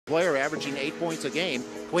player, averaging 8 points a game.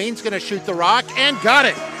 Queen's going to shoot the rock and got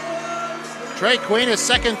it. Trey Queen, his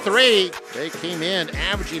second three. They came in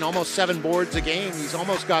averaging almost 7 boards a game. He's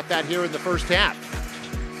almost got that here in the first half.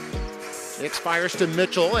 Hicks fires to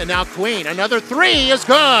Mitchell, and now Queen. Another three is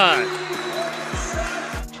good.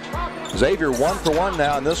 Xavier 1 for 1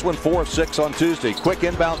 now, and this one 4 of 6 on Tuesday. Quick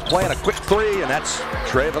inbound play and a quick three, and that's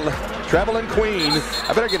Trevelin Queen.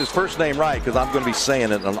 I better get his first name right because I'm going to be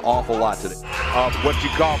saying it an awful lot today. What you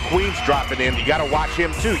call Queens dropping in, you got to watch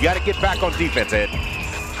him too. You got to get back on defense, Ed.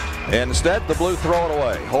 And instead, the Blue throw it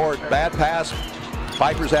away. Horde, bad pass.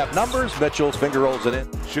 Vipers have numbers. Mitchell's finger rolls it in.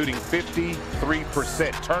 Shooting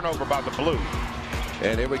 53%. Turnover by the Blue.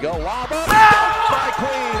 And here we go. Lob up. By Queen.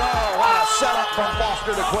 Oh, what a setup from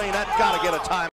Foster to Queen. That's got to get a time.